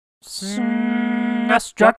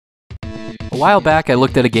SNESdrunk. A while back, I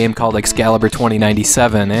looked at a game called Excalibur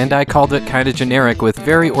 2097, and I called it kinda generic with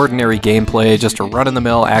very ordinary gameplay, just a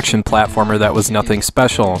run-of-the-mill action platformer that was nothing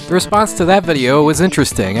special. The response to that video was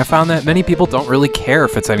interesting. I found that many people don't really care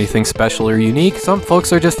if it's anything special or unique. Some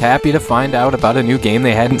folks are just happy to find out about a new game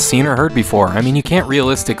they hadn't seen or heard before. I mean, you can't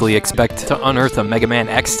realistically expect to unearth a Mega Man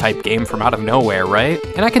X type game from out of nowhere, right?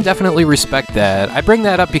 And I can definitely respect that. I bring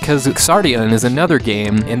that up because Xardion is another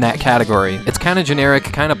game in that category. It's kinda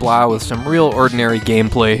generic, kinda blah, with some real ordinary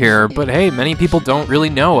gameplay here, but hey, many people don't really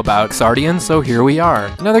know about Xardion, so here we are.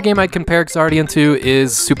 Another game I'd compare Xardion to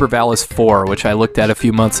is Super Valis 4, which I looked at a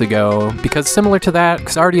few months ago, because similar to that,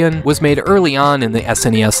 Xardion was made early on in the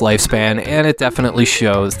SNES lifespan, and it definitely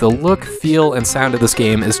shows. The look, feel, and sound of this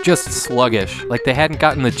game is just sluggish, like they hadn't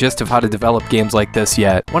gotten the gist of how to develop games like this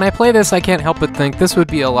yet. When I play this, I can't help but think this would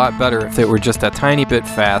be a lot better if it were just a tiny bit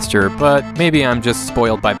faster, but maybe I'm just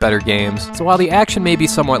spoiled by better games. So while the action may be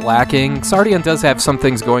somewhat lacking, Xardion does have some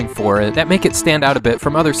things going for it that make it stand out a bit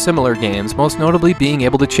from other similar games, most notably being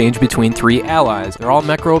able to change between three allies. They're all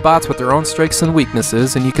mech robots with their own strengths and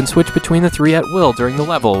weaknesses, and you can switch between the three at will during the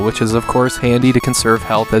level, which is of course handy to conserve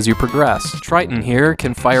health as you progress. Triton here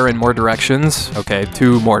can fire in more directions, okay,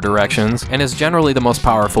 2 more directions, and is generally the most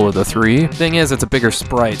powerful of the three. Thing is, it's a bigger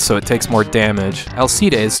sprite, so it takes more damage.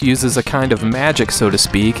 Alcides uses a kind of magic, so to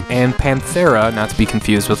speak, and Panthera, not to be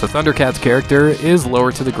confused with the Thundercats character, is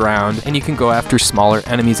lower to the ground, and you can go after smaller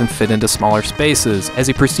enemies and fit into smaller spaces. As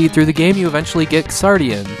you proceed through the game, you eventually get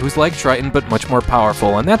Xardion, who's like Triton but much more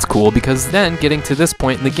powerful, and that's cool because then getting to this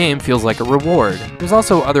point in the game feels like a reward. There's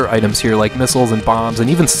also other items here like missiles and bombs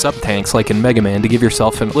and even sub-tanks like in Mega Man to give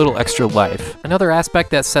yourself a little extra life. Another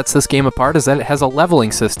aspect that sets this game apart is that it has a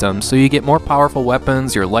leveling system, so you get more powerful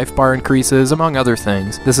weapons, your life bar increases, among other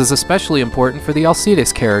things. This is especially important for the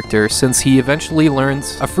Alcides character, since he eventually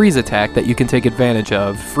learns a freeze attack that you can take advantage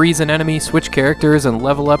of. Freeze an enemy, switch characters, and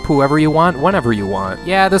level up whoever you want, whenever you want.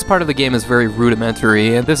 Yeah, this part of the game is very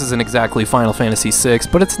rudimentary, and this isn't exactly Final Fantasy VI,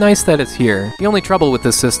 but it's nice that it's here. The only trouble with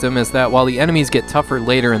this system is that while the enemies get tougher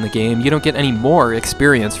later in the game, you don't get any more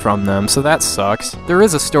experience from them, so that sucks. There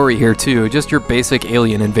is a story here too, just your basic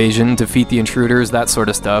alien invasion, defeat the intruders, that sort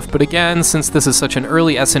of stuff, but again, since this is such an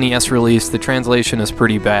early SNES release, the translation is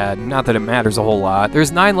pretty bad. Not that it matters a whole lot.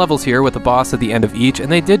 There's 9 levels here with a boss at the end of each,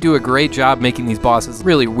 and they did do a great job making these bosses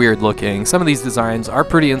really weird looking. Some of these designs are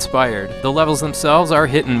pretty inspired. The levels themselves are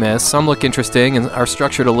hit and miss, some look interesting and are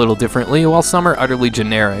structured a little differently, while some are utterly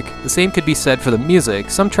generic. The same could be said for the music.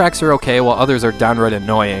 Some tracks are okay while others are downright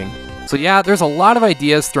annoying. So yeah, there's a lot of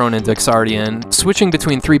ideas thrown into Xardion, switching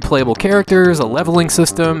between 3 playable characters, a leveling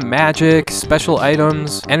system, magic, special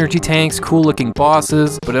items, energy tanks, cool looking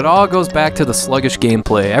bosses, but it all goes back to the sluggish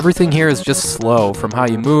gameplay. Everything here is just slow, from how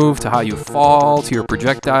you move, to how you fall, to your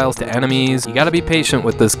projectiles, to enemies. You gotta be patient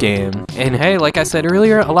with this game. And hey, like I said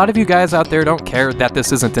earlier, a lot of you guys out there don't care that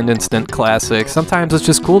this isn't an instant classic. Sometimes it's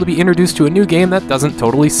just cool to be introduced to a new game that doesn't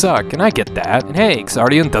totally suck, and I get that. And hey,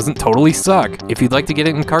 Xardion doesn't totally suck. If you'd like to get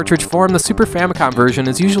it in cartridge form, the Super Famicom version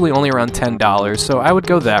is usually only around $10, so I would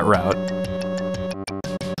go that route.